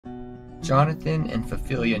Jonathan and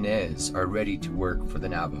Phefelia Nez are ready to work for the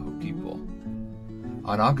Navajo people.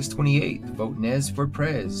 On August 28th, vote Nez for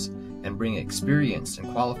Prez and bring experienced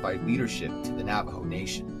and qualified leadership to the Navajo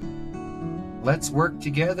Nation. Let's work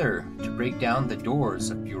together to break down the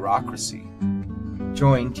doors of bureaucracy.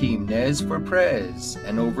 Join Team Nez for Prez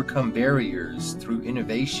and overcome barriers through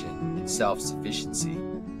innovation and self-sufficiency.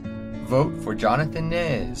 Vote for Jonathan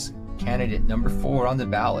Nez, candidate number 4 on the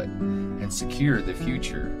ballot, and secure the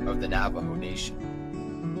future of the Navajo Nation.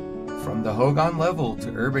 From the Hogan level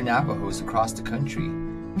to urban Navajos across the country,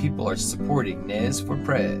 people are supporting Nez for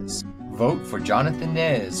Prez. Vote for Jonathan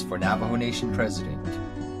Nez for Navajo Nation President.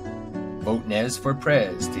 Vote Nez for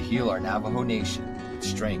Prez to heal our Navajo Nation with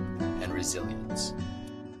strength and resilience.